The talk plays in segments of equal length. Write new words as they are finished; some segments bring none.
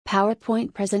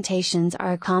PowerPoint presentations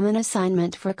are a common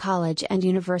assignment for college and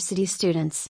university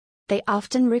students. They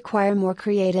often require more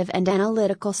creative and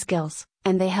analytical skills,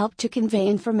 and they help to convey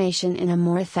information in a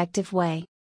more effective way.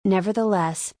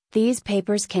 Nevertheless, these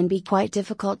papers can be quite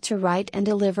difficult to write and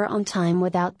deliver on time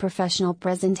without professional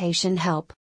presentation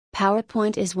help.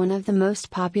 PowerPoint is one of the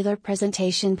most popular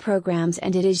presentation programs,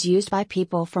 and it is used by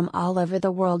people from all over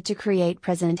the world to create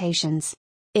presentations.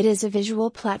 It is a visual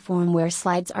platform where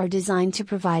slides are designed to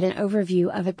provide an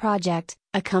overview of a project,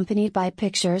 accompanied by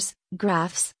pictures,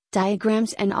 graphs,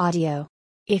 diagrams, and audio.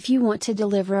 If you want to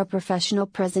deliver a professional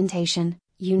presentation,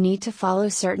 you need to follow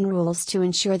certain rules to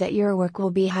ensure that your work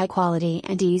will be high quality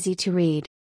and easy to read.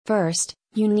 First,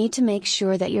 you need to make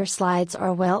sure that your slides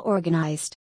are well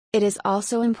organized. It is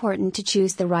also important to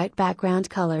choose the right background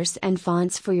colors and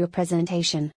fonts for your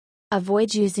presentation.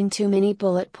 Avoid using too many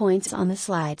bullet points on the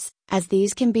slides, as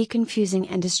these can be confusing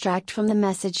and distract from the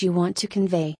message you want to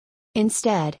convey.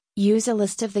 Instead, use a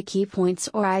list of the key points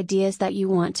or ideas that you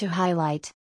want to highlight.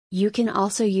 You can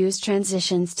also use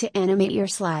transitions to animate your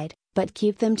slide, but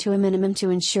keep them to a minimum to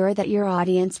ensure that your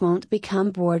audience won't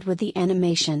become bored with the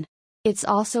animation. It's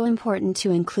also important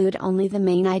to include only the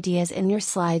main ideas in your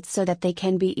slides so that they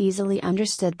can be easily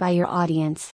understood by your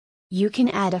audience. You can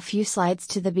add a few slides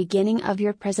to the beginning of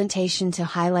your presentation to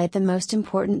highlight the most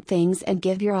important things and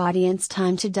give your audience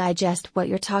time to digest what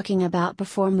you're talking about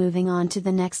before moving on to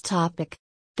the next topic.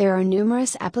 There are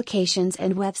numerous applications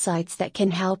and websites that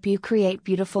can help you create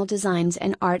beautiful designs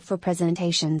and art for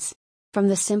presentations. From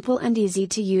the simple and easy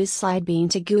to use Slide Bean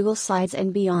to Google Slides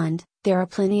and beyond, there are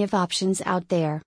plenty of options out there.